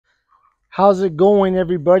How's it going,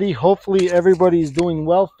 everybody? Hopefully everybody's doing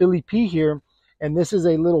well. Philly P here, and this is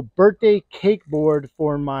a little birthday cake board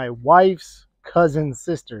for my wife's cousin's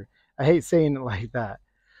sister. I hate saying it like that.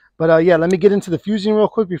 But yeah, let me get into the fusing real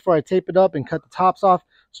quick before I tape it up and cut the tops off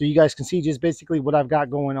so you guys can see just basically what I've got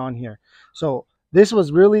going on here. So this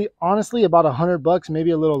was really, honestly, about $100,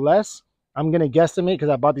 maybe a little less. I'm going to guesstimate because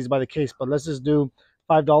I bought these by the case, but let's just do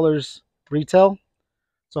 $5 retail.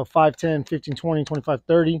 So 5, 10, 15, 20, 25,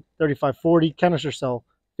 30, 35, 40. Canister sell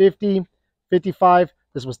 50, 55.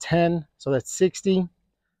 This was 10, so that's 60.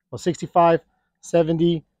 Well, 65,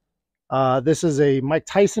 70. This is a Mike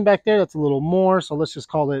Tyson back there. That's a little more, so let's just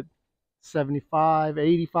call it 75,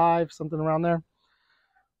 85, something around there.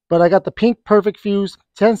 But I got the pink perfect fuse,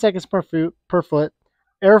 10 seconds per foot.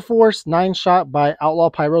 Air Force 9-shot by Outlaw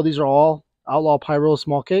Pyro. These are all Outlaw Pyro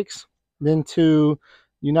small cakes. Then to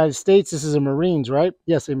United States, this is a Marines, right?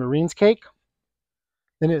 Yes, a Marines cake.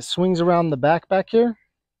 Then it swings around the back here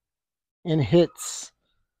and hits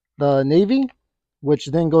the Navy, which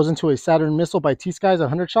then goes into a Saturn missile by T-Skies,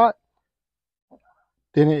 100-shot.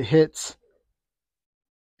 Then it hits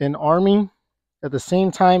an Army. At the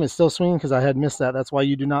same time, it's still swinging because I had missed that. That's why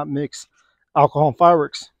you do not mix alcohol and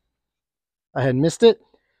fireworks. I had missed it,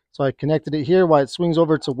 so I connected it here while it swings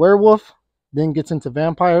over to Werewolf, then gets into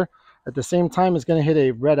Vampire. At the same time, it's going to hit a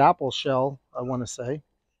Red Apple shell, I want to say.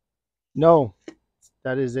 No,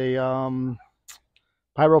 that is a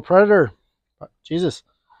Pyro Predator. Jesus.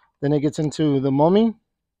 Then it gets into the Mummy.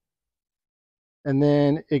 And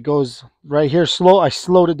then it goes right here slow. I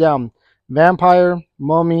slowed it down. Vampire,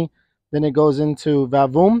 Mummy. Then it goes into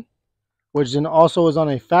Vavoom, which then also is on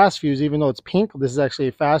a fast fuse, even though it's pink. This is actually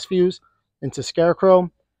a fast fuse into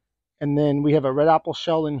Scarecrow. And then we have a Red Apple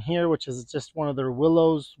shell in here, which is just one of their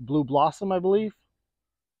Willows Blue Blossom, I believe.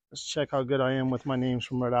 Let's check how good I am with my names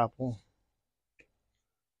from Red Apple.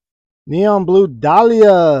 Neon Blue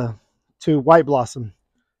Dahlia to White Blossom.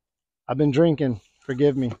 I've been drinking.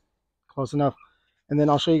 Forgive me. Close enough. And then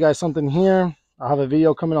I'll show you guys something here. I'll have a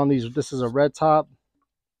video coming on these. This is a red top.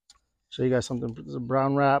 Show you guys something. This is a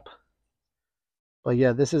brown wrap. But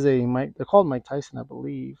yeah, this is a Mike. They're called Mike Tyson, I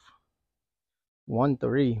believe.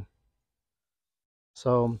 1-3.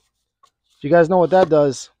 So if you guys know what that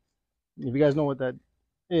does, if you guys know what that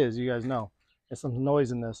is, you guys know. There's some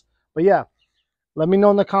noise in this. But yeah, let me know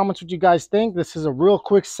in the comments what you guys think. This is a real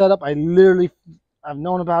quick setup. I've known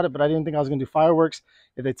about it, but I didn't think I was going to do fireworks.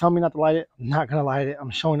 If they tell me not to light it, I'm not going to light it. I'm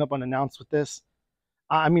showing up unannounced with this.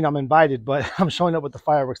 I mean, I'm invited, but I'm showing up with the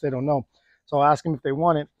fireworks. They don't know. So I'll ask them if they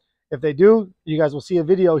want it. If they do, you guys will see a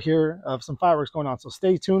video here of some fireworks going on. So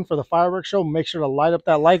stay tuned for the fireworks show. Make sure to light up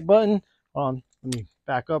that like button. Hold on, let me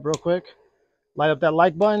back up real quick. Light up that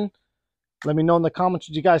like button. Let me know in the comments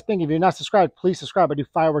what you guys think. If you're not subscribed, please subscribe. I do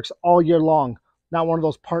fireworks all year long. Not one of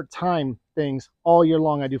those part-time things. All year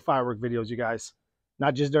long I do firework videos, you guys.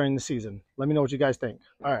 Not just during the season. Let me know what you guys think.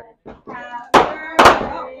 All right.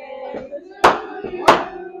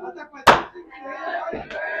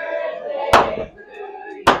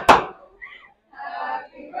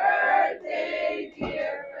 Happy birthday,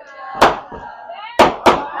 dear Fernando.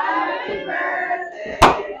 Happy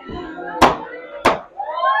birthday to you.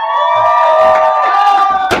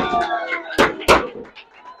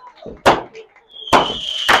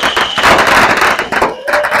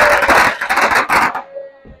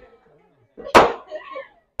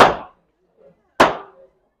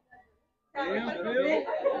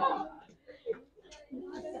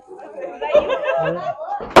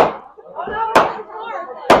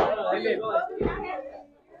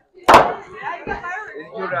 Is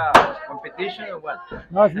your competition or what?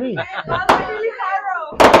 No, it's me. Philly Pyro.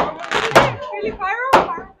 Philly Pyro?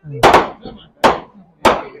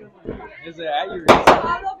 Is it accurate?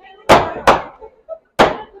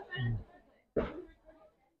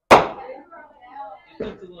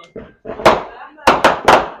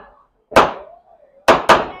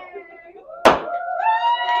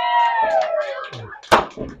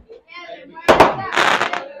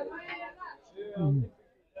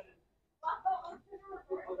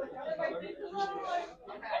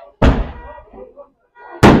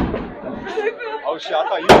 Oh shit, I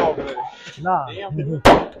thought you were over there. Nah. Damn. He told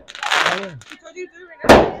you to do it right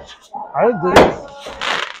now. I didn't do this.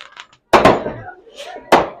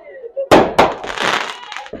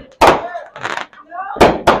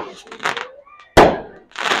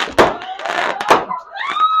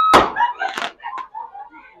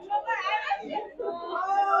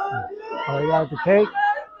 Oh, you got the cake?